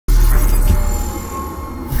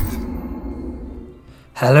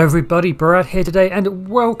Hello everybody, Brad here today and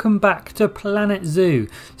welcome back to Planet Zoo.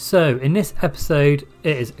 So in this episode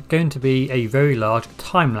it is going to be a very large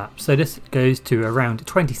time lapse. So this goes to around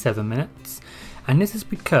 27 minutes and this is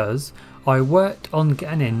because I worked on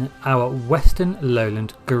getting in our Western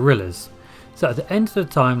Lowland Gorillas. So at the end of the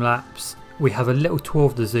time lapse we have a little tour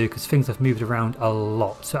of the zoo because things have moved around a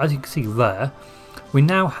lot. So as you can see there, we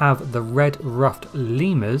now have the red-ruffed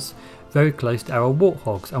lemurs very close to our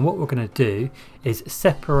warthogs, and what we're going to do is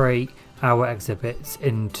separate our exhibits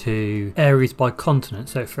into areas by continent.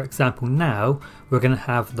 So for example, now we're going to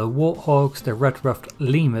have the warthogs, the red-ruffed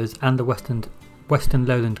lemurs and the Western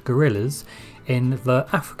Lowland Gorillas in the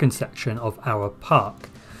African section of our park.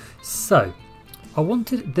 So I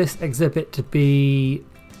wanted this exhibit to be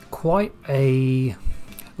quite a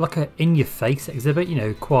in-your-face exhibit, you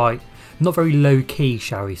know, quite not very low-key,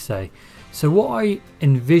 shall we say. So what I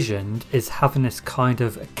envisioned is having this kind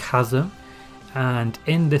of a chasm, and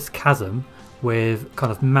in this chasm with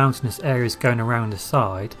kind of mountainous areas going around the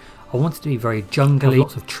side, I wanted to be very jungly,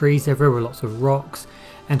 lots of trees everywhere, lots of rocks,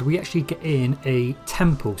 and we actually get in a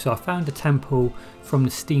temple. So I found a temple from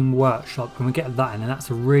the Steam workshop and we get that in, and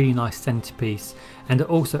that's a really nice centerpiece, and it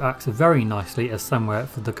also acts very nicely as somewhere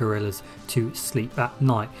for the gorillas to sleep at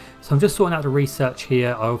night. So I'm just sorting out the research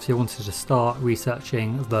here. I obviously wanted to start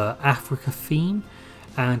researching the Africa theme,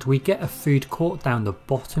 and we get a food court down the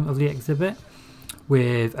bottom of the exhibit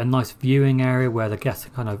with a nice viewing area where the guests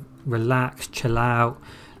can kind of relax, chill out,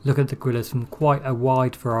 look at the gorillas from quite a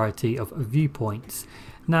wide variety of viewpoints.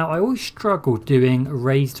 Now I always struggle doing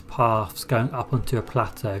raised paths going up onto a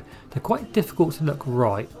plateau. They're quite difficult to look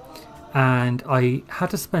right, and I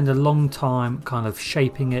had to spend a long time kind of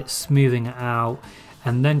shaping it, smoothing it out,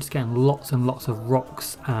 and then just getting lots and lots of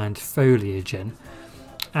rocks and foliage in.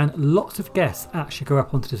 And lots of guests actually go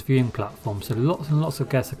up onto this viewing platform, so lots and lots of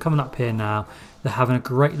guests are coming up here now. They're having a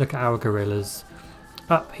great look at our gorillas.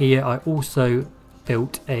 Up here I also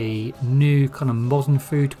built a new kind of modern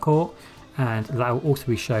food court, and that will also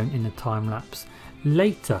be shown in the time lapse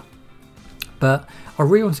later. But I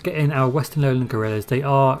really want to get in our Western Lowland Gorillas. They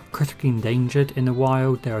are critically endangered in the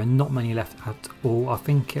wild. There are not many left at all. I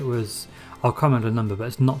think it was, I can't remember the number, but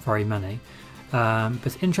it's not very many. But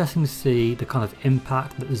it's interesting to see the kind of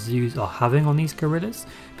impact that the zoos are having on these gorillas,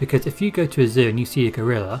 because if you go to a zoo and you see a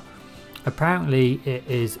gorilla, apparently it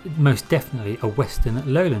is most definitely a Western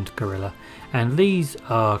Lowland Gorilla, and these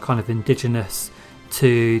are kind of indigenous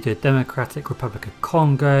to the Democratic Republic of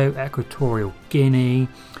Congo, Equatorial Guinea,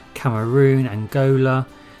 Cameroon, Angola.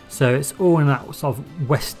 So it's all in that sort of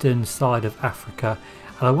western side of Africa,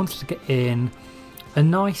 and I wanted to get in a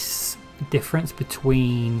nice difference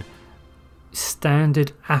between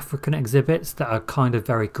standard African exhibits that are kind of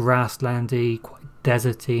very grasslandy, quite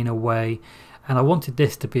deserty in a way, and I wanted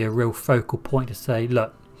this to be a real focal point to say,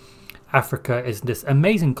 look, Africa is this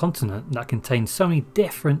amazing continent that contains so many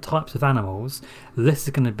different types of animals. This is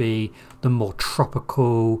going to be the more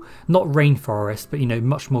tropical, not rainforest, but you know,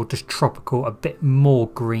 much more just tropical, a bit more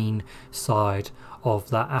green side of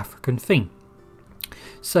that African theme.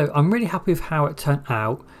 So I'm really happy with how it turned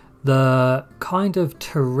out. The kind of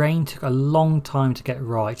terrain took a long time to get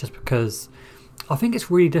right, just because I think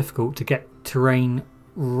it's really difficult to get terrain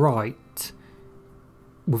right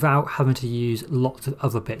without having to use lots of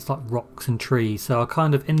other bits like rocks and trees. So I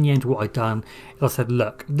kind of, in the end, what I've done is I said,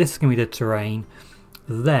 look, this is going to be the terrain.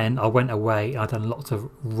 Then I went away and I've done lots of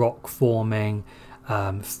rock forming,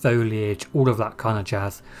 foliage, all of that kind of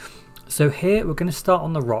jazz. So here we're going to start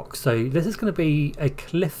on the rock. So this is going to be a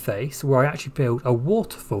cliff face where I actually build a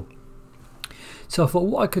waterfall. So I thought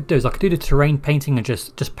what I could do is I could do the terrain painting and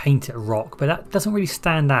just paint it rock, but that doesn't really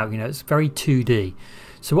stand out, you know, it's very 2D.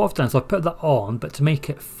 So what I've done is I've put that on, but to make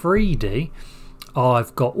it 3D,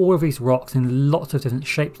 I've got all of these rocks in lots of different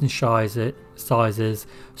shapes and sizes,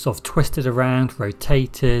 sort of twisted around,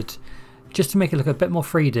 rotated, just to make it look a bit more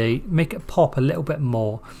 3D, make it pop a little bit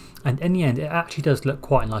more, and in the end it actually does look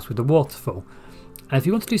quite nice with the waterfall. And if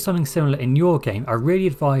you want to do something similar in your game, I really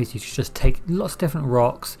advise you to just take lots of different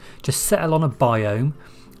rocks, just settle on a biome,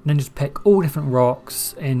 and then just pick all different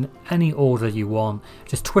rocks in any order you want.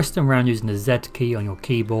 Just twist them around using the Z key on your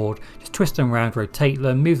keyboard. Just twist them around, rotate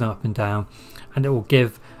them, move them up and down, and it will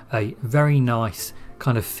give a very nice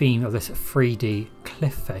kind of theme of this 3D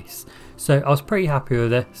cliff face. So I was pretty happy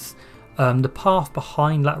with this. The path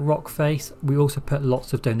behind that rock face, we also put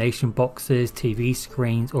lots of donation boxes, TV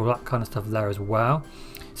screens, all that kind of stuff there as well.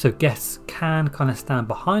 So guests can kind of stand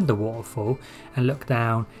behind the waterfall and look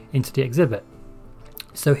down into the exhibit.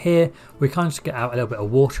 So here we kind of just get out a little bit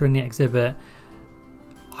of water in the exhibit.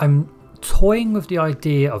 I'm toying with the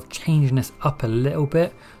idea of changing this up a little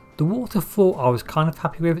bit The waterfall I was kind of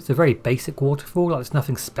happy with. It's a very basic waterfall, like there's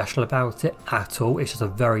nothing special about it at all. It's just a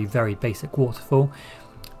very, very basic waterfall.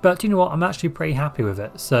 But do you know what? I'm actually pretty happy with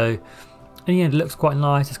it. So in the end, it looks quite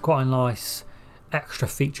nice. It's quite a nice extra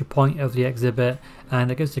feature point of the exhibit,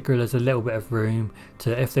 and it gives the gorillas a little bit of room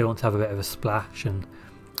to, if they want to have a bit of a splash and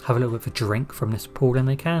have a little bit of a drink from this pool, then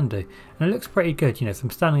they can do. And it looks pretty good, you know, from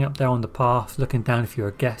standing up there on the path, looking down if you're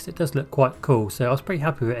a guest, it does look quite cool. So I was pretty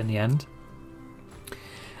happy with it in the end.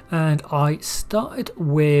 And I started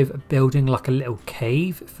with building like a little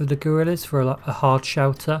cave for the gorillas for a hard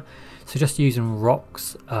shelter. So just using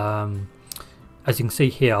rocks. As you can see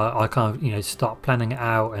here, I kind of, you know, start planning it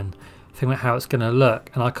out and figuring out how it's going to look.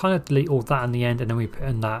 And I kind of delete all that in the end, and then we put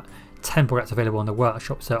in that temple that's available in the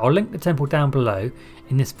workshop. So I'll link the temple down below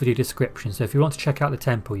in this video description. So if you want to check out the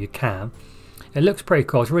temple, you can. It looks pretty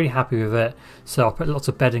cool. I was really happy with it. So I put lots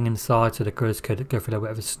of bedding inside so the gorillas could go for a little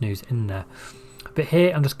bit of a snooze in there. But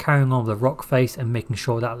here I'm just carrying on with the rock face and making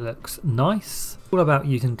sure that looks nice. All about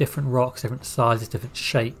using different rocks, different sizes, different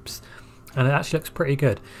shapes, and it actually looks pretty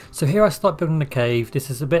good. So here I start building the cave. This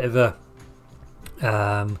is a bit of a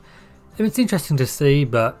it's interesting to see,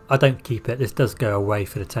 but I don't keep it. This does go away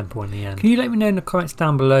for the temple in the end. Can you let me know in the comments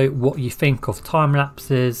down below what you think of time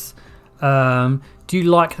lapses? Do you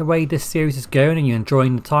like the way this series is going? Are you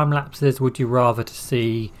enjoying the time lapses? Would you rather to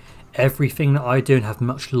see everything that I do and have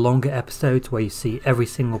much longer episodes where you see every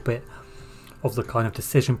single bit of the kind of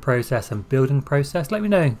decision process and building process? Let me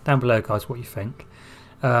know down below, guys, what you think.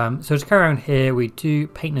 So just carry around here, we do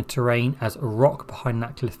paint the terrain as a rock behind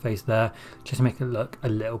that cliff face there, just to make it look a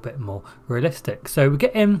little bit more realistic. So we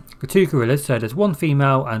get in the two gorillas, so there's one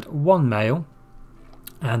female and one male,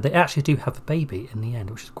 and they actually do have a baby in the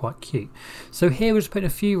end, which is quite cute. So here we're just putting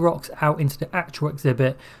a few rocks out into the actual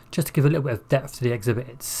exhibit, just to give a little bit of depth to the exhibit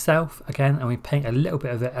itself again, and we paint a little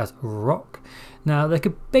bit of it as rock. Now they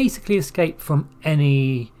could basically escape from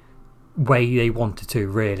any way they wanted to,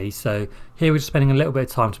 really. So here we're just spending a little bit of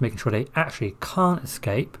time to making sure they actually can't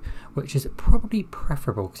escape, which is probably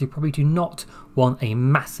preferable, because you probably do not want a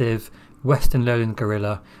massive Western Lowland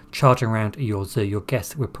gorilla charging around your zoo. Your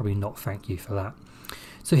guests would probably not thank you for that.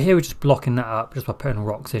 So here we're just blocking that up just by putting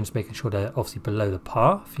rocks in, just making sure they're obviously below the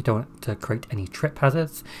path. You don't want to create any trip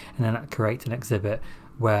hazards, and then that creates an exhibit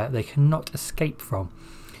where they cannot escape from.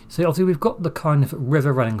 So obviously we've got the kind of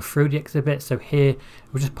river running through the exhibit, so here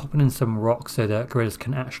we're just popping in some rocks so that gorillas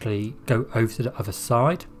can actually go over to the other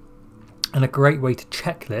side. And a great way to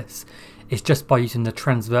check this is just by using the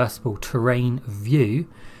transversal terrain view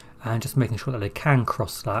and just making sure that they can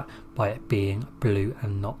cross that by it being blue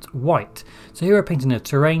and not white. So here we're painting the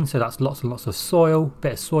terrain, so that's lots and lots of soil,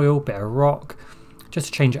 bit of rock, just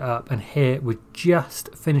to change it up. And here we're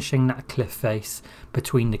just finishing that cliff face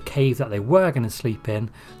between the cave that they were going to sleep in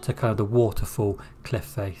to kind of the waterfall cliff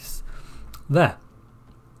face there.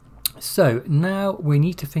 So now we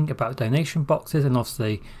need to think about donation boxes, and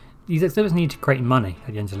obviously these exhibits need to create money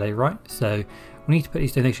at the end of the day, right? So we need to put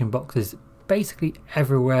these donation boxes basically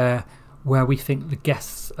everywhere where we think the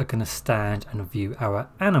guests are going to stand and view our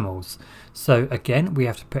animals. So again, we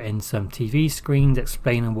have to put in some TV screens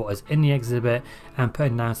explaining what is in the exhibit and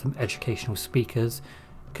putting down some educational speakers,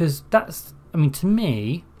 because that's, I mean, to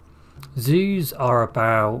me, zoos are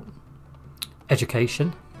about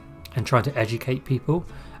education and trying to educate people.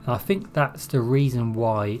 And I think that's the reason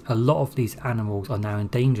why a lot of these animals are now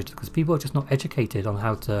endangered, because people are just not educated on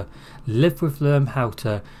how to live with them, how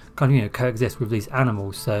to kind of, you know, coexist with these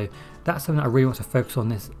animals. So that's something that I really want to focus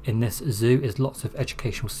on in this zoo, is lots of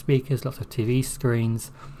educational speakers, lots of TV screens,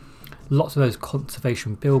 lots of those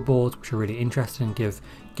conservation billboards, which are really interesting and give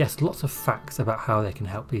guests lots of facts about how they can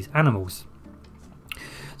help these animals.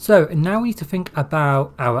 So now we need to think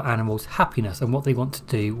about our animals' happiness and what they want to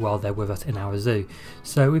do while they're with us in our zoo.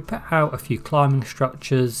 So we put out a few climbing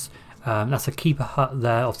structures. That's a keeper hut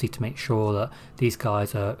there, obviously to make sure that these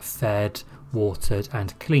guys are fed, watered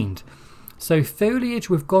and cleaned. So foliage,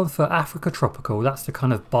 we've gone for Africa tropical. That's the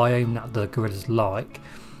kind of biome that the gorillas like.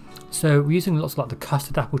 So we're using lots of like the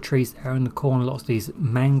custard apple trees there in the corner, lots of these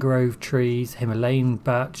mangrove trees, Himalayan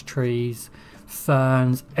birch trees,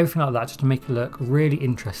 ferns, everything like that, just to make it look really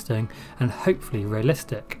interesting and hopefully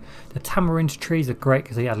realistic. The tamarind trees are great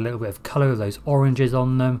because they add a little bit of colour with those oranges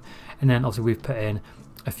on them, and then obviously we've put in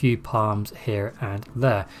a few palms here and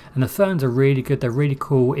there. And the ferns are really good, they're really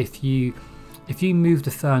cool. If you move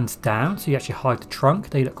the ferns down so you actually hide the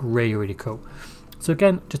trunk, they look really, really cool. So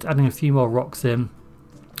again, just adding a few more rocks in,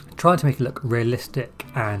 trying to make it look realistic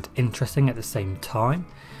and interesting at the same time.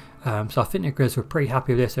 So I think the gorillas were pretty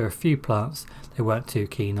happy with this. There were a few plants they weren't too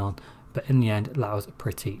keen on, but in the end that was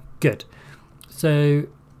pretty good. So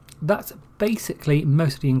that's basically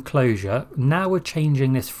most of the enclosure. Now we're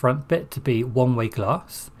changing this front bit to be one-way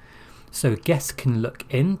glass, so guests can look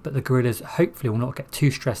in, but the gorillas hopefully will not get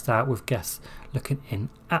too stressed out with guests looking in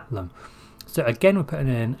at them. So again, we're putting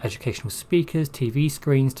in educational speakers, TV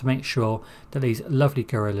screens to make sure that these lovely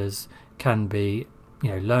gorillas can be,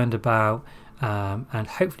 learned about, and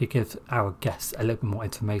hopefully give our guests a little bit more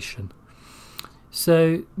information.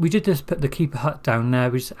 So we did just put the keeper hut down there.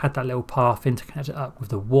 We just add that little path in to connect it up with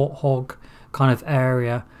the warthog kind of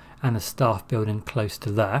area and the staff building close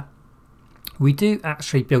to there. We do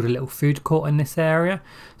actually build a little food court in this area.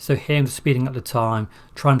 So here I'm just speeding up the time,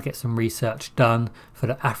 trying to get some research done for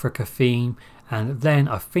the Africa theme. And then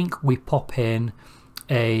I think we pop in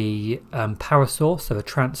a power source, so a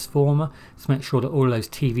transformer, to make sure that all those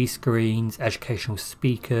TV screens, educational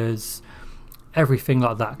speakers, everything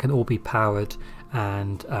like that can all be powered,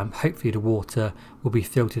 and hopefully the water will be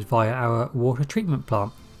filtered via our water treatment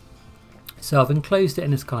plant. So I've enclosed it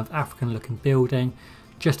in this kind of African looking building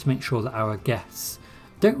just to make sure that our guests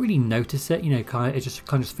don't really notice it, it just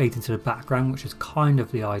kind of fades into the background, which is kind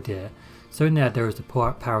of the idea. So in there is the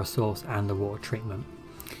power source and the water treatment.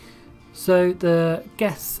 So the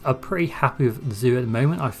guests are pretty happy with the zoo at the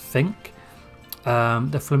moment, I think.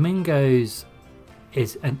 The flamingos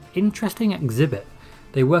is an interesting exhibit.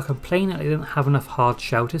 They were complaining that they didn't have enough hard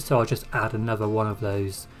shelters, so I'll just add another one of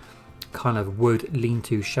those kind of wood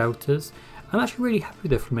lean-to shelters. I'm actually really happy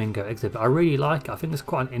with the flamingo exhibit. I really like it. I think it's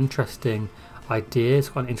quite an interesting idea. It's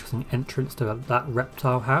quite an interesting entrance to that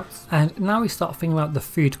reptile house. And now we start thinking about the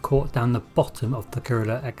food court down the bottom of the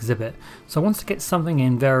gorilla exhibit. So I want to get something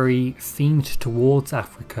in very themed towards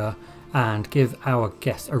Africa and give our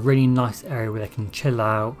guests a really nice area where they can chill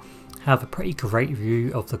out, have a pretty great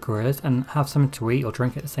view of the gorillas and have something to eat or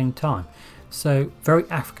drink at the same time. So very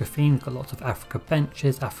Africa themed. We've got lots of Africa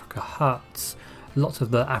benches, Africa huts, lots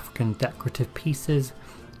of the African decorative pieces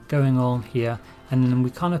going on here, and then we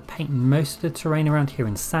kind of paint most of the terrain around here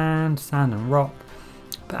in sand and rock,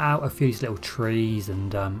 put out a few of these little trees,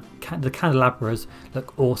 and the candelabras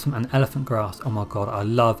look awesome, and elephant grass. Oh my god, I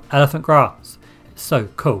love elephant grass, it's so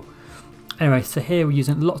cool. Anyway, so here we're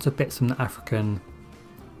using lots of bits from the African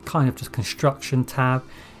kind of just construction tab.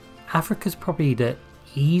 Africa's probably the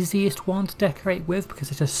easiest one to decorate with because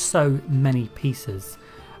there's just so many pieces.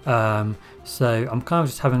 So I'm kind of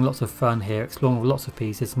just having lots of fun here, exploring with lots of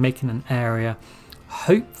pieces, making an area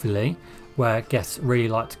hopefully where guests really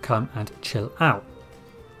like to come and chill out.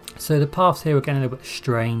 So the paths here are getting a little bit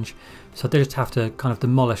strange, so I did just have to kind of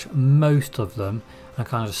demolish most of them and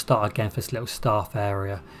kind of just start again for this little staff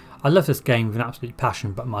area. I love this game with an absolute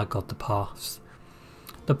passion, but my god, the paths.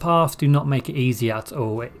 The paths do not make it easy at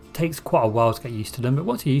all. It takes quite a while to get used to them, but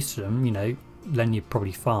once you're used to them, then you're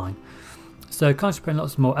probably fine. So kind of just putting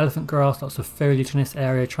lots more elephant grass, lots of foliage in this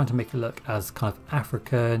area, trying to make it look as kind of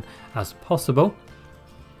African as possible.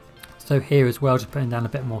 So here as well, just putting down a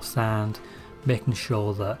bit more sand, making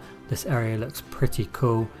sure that this area looks pretty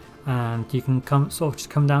cool, and you can just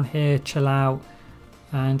come down here, chill out,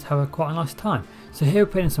 and have quite a nice time. So here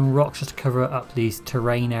we're putting some rocks just to cover up these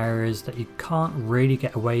terrain areas that you can't really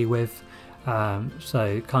get away with.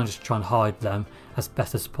 So kind of just try and hide them as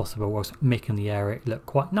best as possible whilst making the area look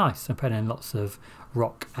quite nice and putting in lots of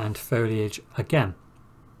rock and foliage again.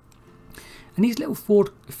 And these little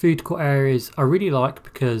food court areas I really like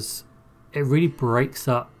because it really breaks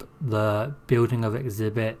up the building of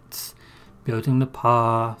exhibits, building the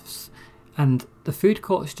paths, and the food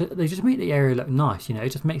courts, they just make the area look nice, it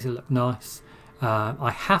just makes it look nice.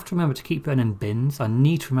 I have to remember to keep putting in bins. I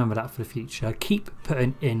need to remember that for the future. Keep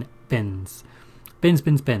putting in bins.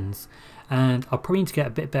 Bins. And I'll probably need to get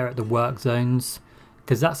a bit better at the work zones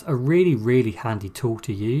because that's a really, really handy tool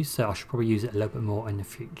to use. So I should probably use it a little bit more in the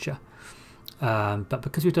future. But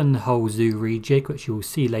because we've done the whole zoo rejig, which you will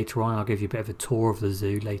see later on, I'll give you a bit of a tour of the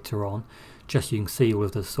zoo later on, just so you can see all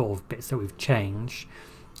of the sort of bits that we've changed.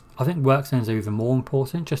 I think work zones are even more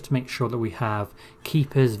important, just to make sure that we have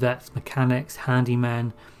keepers, vets, mechanics,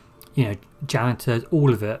 handymen, janitors,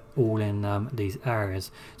 all of it, all in these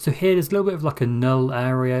areas. So here there's a little bit of like a null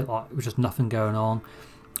area, with just nothing going on.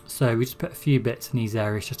 So we just put a few bits in these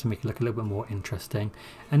areas just to make it look a little bit more interesting.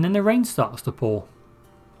 And then the rain starts to pour.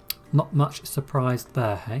 Not much surprise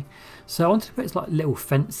there, hey? So I wanted to put this like little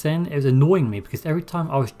fence in. It was annoying me because every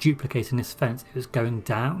time I was duplicating this fence, it was going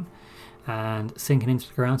down and sinking into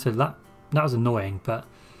the ground, so that was annoying, but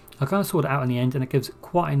I kind of sorted it out in the end, and it gives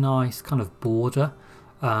quite a nice kind of border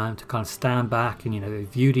to kind of stand back and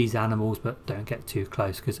view these animals, but don't get too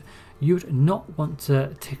close because you would not want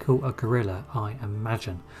to tickle a gorilla, I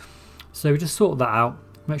imagine. So we just sorted that out,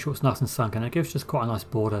 make sure it's nice and sunken. It gives just quite a nice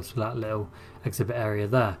border to that little exhibit area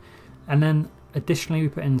there. And then additionally we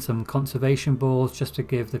put in some conservation boards just to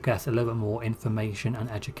give the guests a little bit more information and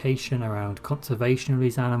education around conservation of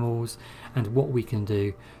these animals and what we can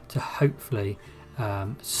do to hopefully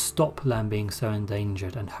stop them being so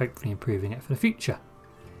endangered and hopefully improving it for the future.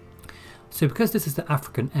 So because this is the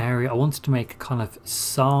African area, I wanted to make a kind of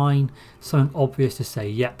sign, something obvious to say,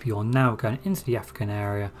 yep, you're now going into the African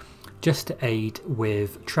area, just to aid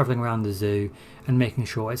with travelling around the zoo and making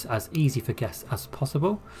sure it's as easy for guests as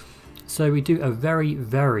possible. So we do a very,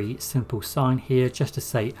 very simple sign here just to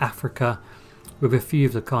say Africa, with a few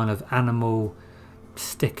of the kind of animal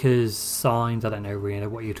stickers, signs, I don't know really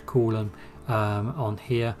what you'd call them, on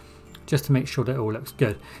here, just to make sure that it all looks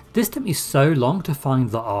good. This took me so long to find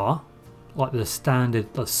the R, like the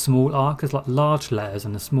standard, the small R, because like large letters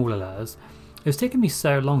and the smaller letters, it was taking me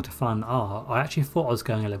so long to find the R. I actually thought I was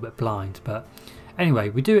going a little bit blind, but anyway,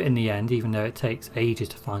 we do it in the end, even though it takes ages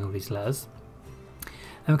to find all these letters.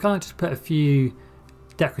 And we kind of just put a few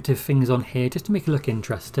decorative things on here just to make it look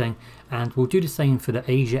interesting, and we'll do the same for the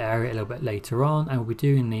Asia area a little bit later on, and we'll be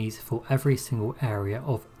doing these for every single area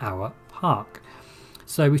of our park.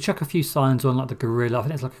 So we chuck a few signs on, like the gorilla, I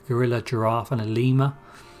think it's like a gorilla, giraffe and a lemur,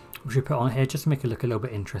 which we put on here just to make it look a little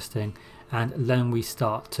bit interesting, and then we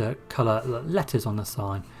start to colour the letters on the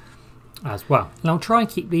sign as well. And I'll try and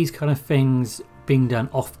keep these kind of things being done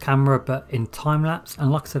off camera but in time lapse,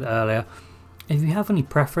 and like I said earlier, if you have any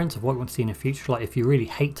preference of what you want to see in the future, like if you really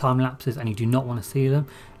hate time lapses and you do not want to see them,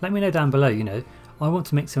 let me know down below. You know, I want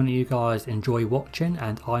to make something that you guys enjoy watching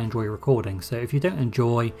and I enjoy recording. So if you don't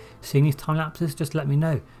enjoy seeing these time lapses, just let me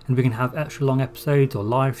know and we can have extra long episodes or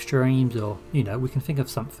live streams, or you know, we can think of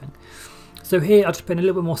something. So here I just put in a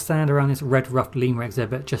little bit more sand around this red ruffed lemur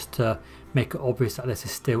exhibit just to make it obvious that this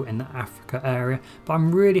is still in the Africa area. But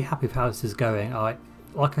I'm really happy with how this is going.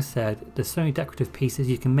 Like I said, there's so many decorative pieces,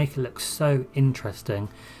 you can make it look so interesting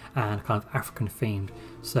and kind of African themed.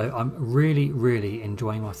 So I'm really, really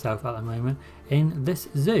enjoying myself at the moment in this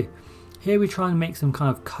zoo. Here we try and make some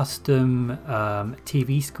kind of custom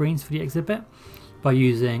TV screens for the exhibit by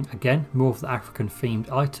using, again, more of the African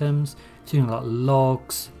themed items, using like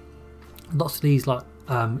logs, lots of these like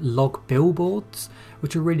log billboards,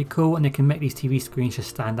 which are really cool, and they can make these TV screens just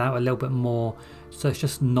stand out a little bit more, so it's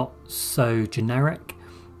just not so generic.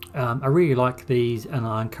 I really like these, and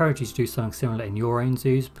I encourage you to do something similar in your own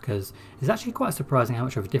zoos, because it's actually quite surprising how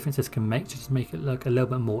much of a difference this can make, just to make it look a little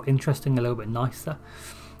bit more interesting, a little bit nicer.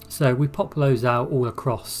 So we pop those out all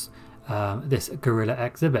across this gorilla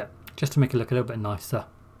exhibit just to make it look a little bit nicer,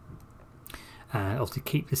 and obviously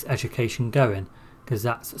keep this education going, because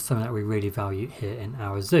that's something that we really value here in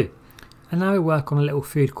our zoo. And now we work on a little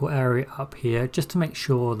food court area up here just to make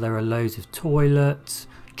sure there are loads of toilets,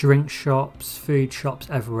 drink shops, food shops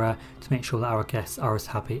everywhere, to make sure that our guests are as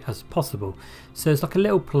happy as possible. So it's like a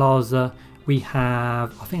little plaza. We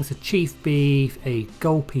have, I think it's a chief beef, a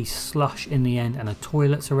gold piece slush in the end, and a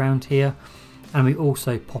toilets around here. And we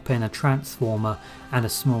also pop in a transformer and a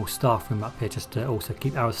small staff room up here just to also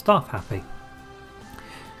keep our staff happy.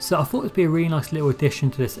 So I thought it would be a really nice little addition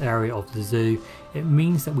to this area of the zoo. It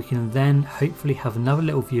means that we can then hopefully have another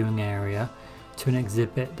little viewing area to an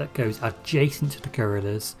exhibit that goes adjacent to the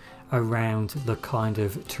gorillas around the kind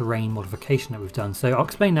of terrain modification that we've done. So I'll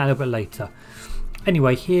explain that a little bit later.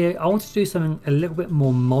 Anyway, here I want to do something a little bit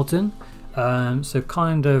more modern, so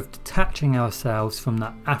kind of detaching ourselves from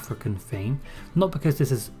that African theme, not because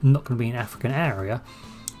this is not going to be an African area,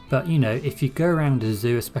 but you know, if you go around a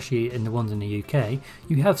zoo, especially in the ones in the UK,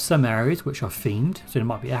 you have some areas which are themed, so it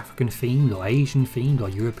might be African themed or Asian themed or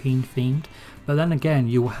European themed, but then again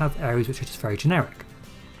you will have areas which are just very generic.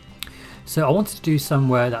 So I wanted to do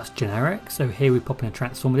somewhere that's generic, so here we pop in a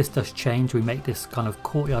transformer. This does change, we make this kind of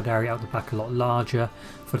courtyard area out the back a lot larger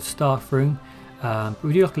for the staff room, but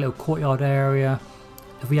we do like a little courtyard area.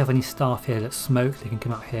 If we have any staff here that smoke, they can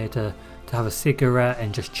come up here to have a cigarette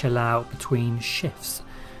and just chill out between shifts.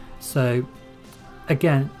 So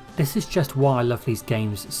again, this is just why I love these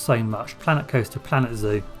games so much. Planet Coaster, Planet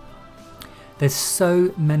Zoo. There's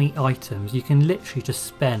so many items. You can literally just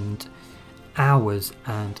spend hours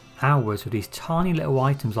and hours with these tiny little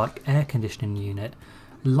items like air conditioning unit,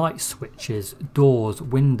 light switches, doors,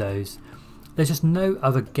 windows. There's just no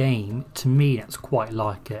other game to me that's quite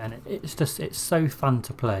like it, and it's so fun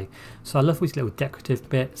to play. So I love these little decorative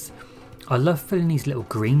bits. I love filling these little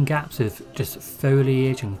green gaps with just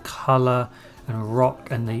foliage and colour and rock,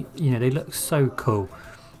 and they look so cool.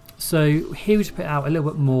 So here we just put out a little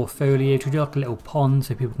bit more foliage. We do like a little pond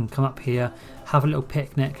so people can come up here, have a little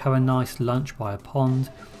picnic, have a nice lunch by a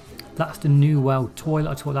pond. that's the New World toilet.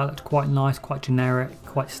 I thought that looked quite nice, quite generic,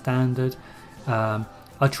 quite standard.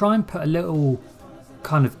 I try and put a little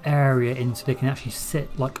kind of area in so they can actually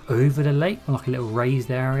sit like over the lake on like a little raised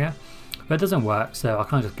area, but it doesn't work, so I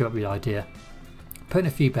kind of just give up the idea. Put in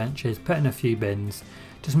a few benches, put in a few bins,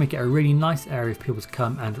 just make it a really nice area for people to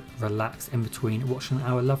come and relax in between watching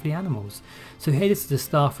our lovely animals. So here, this is the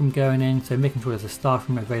staff room going in, so making sure there's a staff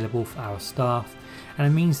room available for our staff, and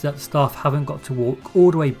it means that the staff haven't got to walk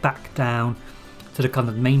all the way back down to the kind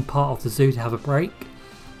of main part of the zoo to have a break.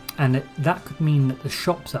 And that could mean that the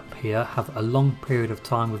shops up here have a long period of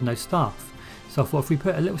time with no staff. So I thought if we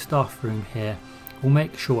put a little staff room here, we'll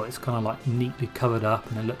make sure it's kind of like neatly covered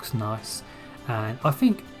up and it looks nice. And I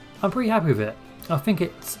think I'm pretty happy with it. I think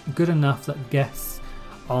it's good enough that guests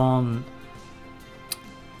on,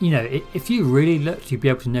 you know, if you really looked, you'd be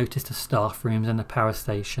able to notice the staff rooms and the power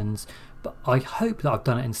stations. But I hope that I've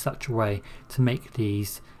done it in such a way to make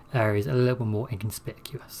these areas a little bit more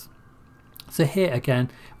inconspicuous. So here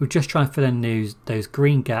again, we're just trying to fill in those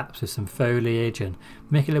green gaps with some foliage and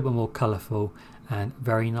make it a little bit more colourful, and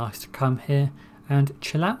very nice to come here and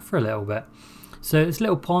chill out for a little bit. So this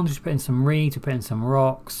little pond, we just put in some reeds, we put in some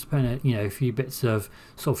rocks, put in a few bits of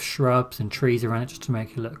sort of shrubs and trees around it just to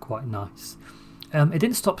make it look quite nice. It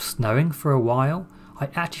didn't stop snowing for a while. I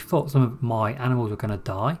actually thought some of my animals were going to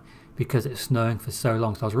die because it's snowing for so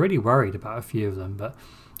long, so I was really worried about a few of them, but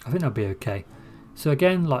I think they'll be okay. So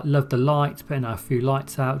again, like, love the lights, putting a few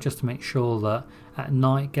lights out just to make sure that at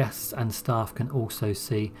night guests and staff can also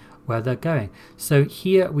see where they're going. So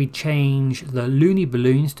here we change the Looney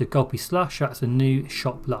Balloons to Gulpy Slush. That's a new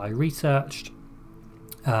shop that I researched,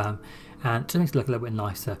 and just makes it look a little bit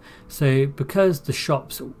nicer. So because the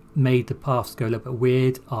shops made the paths go a little bit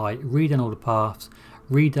weird, I redone all the paths,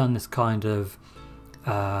 redone this kind of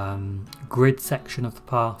grid section of the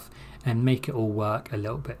path, and make it all work a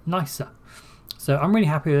little bit nicer. So I'm really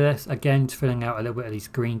happy with this. Again, just filling out a little bit of these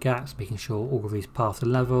green gaps, making sure all of these paths are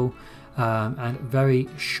level. And very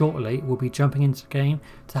shortly we'll be jumping into the game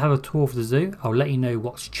to have a tour of the zoo. I'll let you know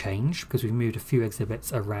what's changed because we've moved a few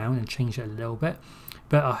exhibits around and changed it a little bit.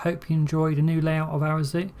 But I hope you enjoy the new layout of our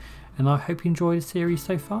zoo, and I hope you enjoy the series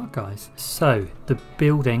so far, guys. So the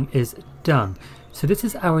building is done. So this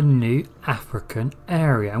is our new African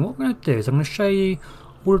area, and what I'm going to do is I'm going to show you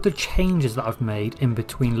all of the changes that I've made in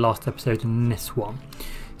between last episode and this one.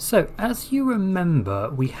 So as you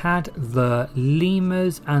remember, we had the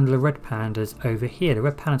lemurs and the red pandas over here. The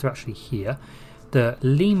red pandas are actually here, the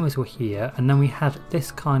lemurs were here, and then we had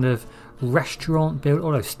this kind of restaurant build.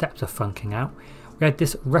 All those steps are funking out. We had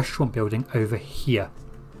this restaurant building over here,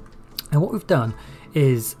 and what we've done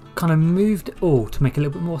is kind of moved it all to make a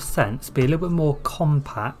little bit more sense, be a little bit more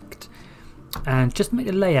compact, and just make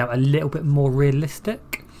the layout a little bit more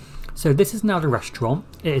realistic. So this is now the restaurant.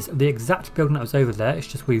 It is the exact building that was over there. It's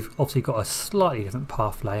just we've obviously got a slightly different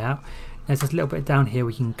path layout. There's this little bit down here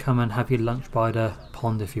where you can come and have your lunch by the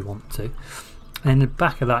pond if you want to. And in the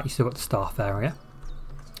back of that, you still got the staff area.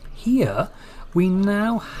 Here we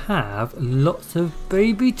now have lots of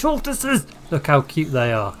baby tortoises. Look how cute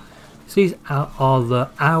they are. So these are the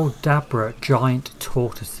Aldabra giant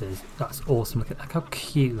tortoises. That's awesome. Look how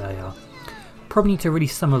cute they are. Probably need to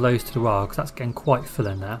release some of those to the wild because that's getting quite full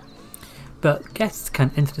in there. But guests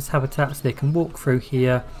can enter this habitat, so they can walk through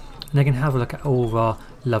here and they can have a look at all of our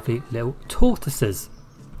lovely little tortoises.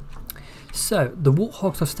 So the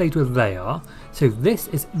warthogs I've stayed with they are. So this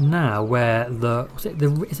is now where the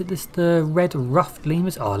red ruffed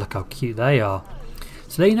lemurs? Oh, look how cute they are.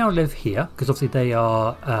 So they now live here because obviously they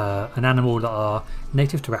are an animal that are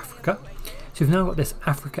native to Africa. So we've now got this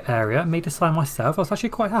Africa area. I made a sign myself. I was actually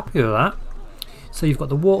quite happy with that. So you've got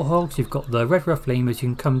the warthogs, you've got the red ruffed lemurs. You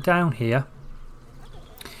can come down here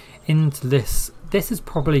into this. This is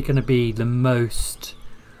probably going to be the most,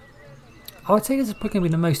 I would say this is probably going to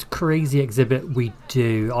be the most crazy exhibit we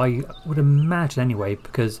do. I would imagine anyway,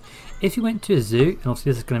 because if you went to a zoo, and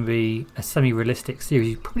obviously this is going to be a semi-realistic series,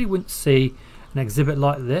 you probably wouldn't see an exhibit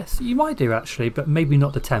like this. You might do actually, but maybe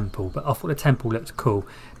not the temple. But I thought the temple looked cool.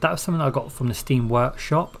 That was something that I got from the Steam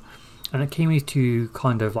Workshop. And it came with to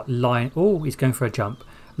kind of like lion, oh, he's going for a jump,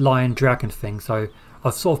 lion dragon thing. So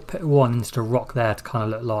I've sort of put one into the rock there to kind of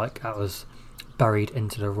look like that was buried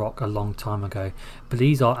into the rock a long time ago. But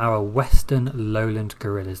these are our Western Lowland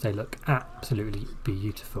Gorillas. They look absolutely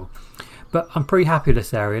beautiful. But I'm pretty happy with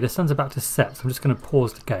this area. The sun's about to set, so I'm just going to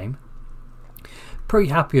pause the game. Pretty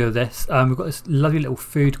happy with this. We've got this lovely little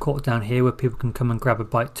food court down here where people can come and grab a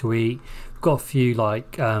bite to eat. We've We've got a few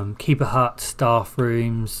like keeper huts, staff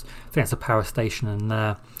rooms. I think that's a power station in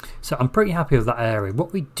there. So I'm pretty happy with that area.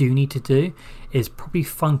 What we do need to do is probably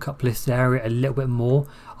funk up this area a little bit more.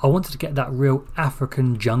 I wanted to get that real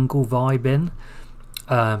African jungle vibe in,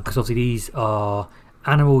 because obviously these are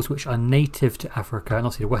animals which are native to Africa, and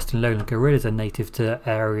obviously the Western Lowland Gorillas are native to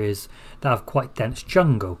areas that have quite dense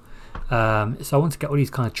jungle. So I want to get all these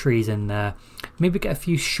kind of trees in there. Maybe get a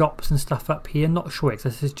few shops and stuff up here. Not sure, because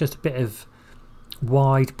this is just a bit of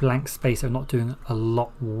wide blank space I'm not doing a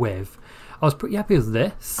lot with. I was pretty happy with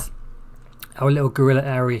this, our little gorilla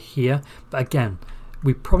area here, but again,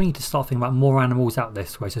 we probably need to start thinking about more animals out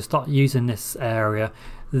this way. So start using this area.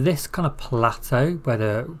 This kind of plateau where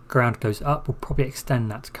the ground goes up, will probably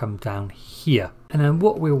extend that to come down here. And then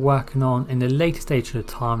what we were working on in the later stage of the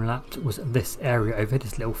time lapse was this area over here,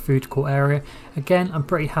 this little food court area. Again, I'm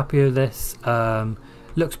pretty happy with this.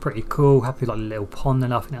 Looks pretty cool. Happy with like a little pond,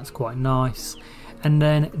 and I think that's quite nice. And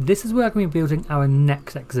then this is where I'm going to be building our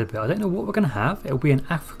next exhibit. I don't know what we're going to have. It'll be an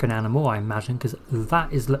African animal, I imagine, because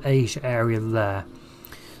that is the Asia area there.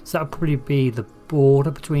 So that'll probably be the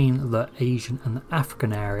border between the Asian and the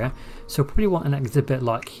African area. So probably want an exhibit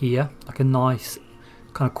like here, like a nice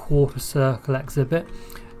kind of quarter circle exhibit.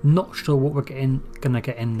 Not sure what we're going to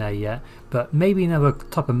get in there yet, but maybe another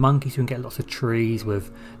type of monkey so we can get lots of trees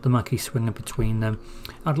with the monkeys swinging between them.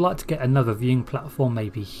 I'd like to get another viewing platform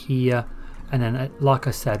maybe here. And then, like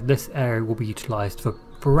I said, this area will be utilised for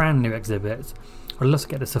brand new exhibits. I'd love to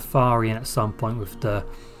get the safari in at some point with the,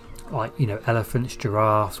 like, you know, elephants,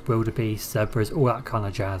 giraffes, wildebeest, zebras, all that kind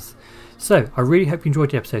of jazz. So I really hope you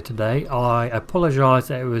enjoyed the episode today. I apologise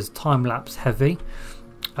that it was time lapse heavy,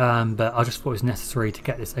 but I just thought it was necessary to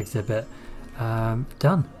get this exhibit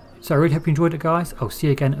done. So I really hope you enjoyed it, guys. I'll see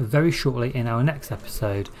you again very shortly in our next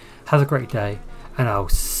episode. Have a great day, and I'll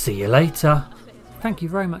see you later. Thank you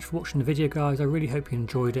very much for watching the video, guys. I really hope you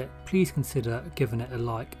enjoyed it. Please consider giving it a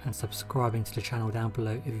like and subscribing to the channel down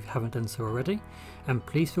below if you haven't done so already. And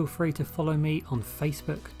please feel free to follow me on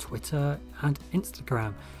Facebook, Twitter and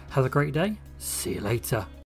Instagram. Have a great day. See you later.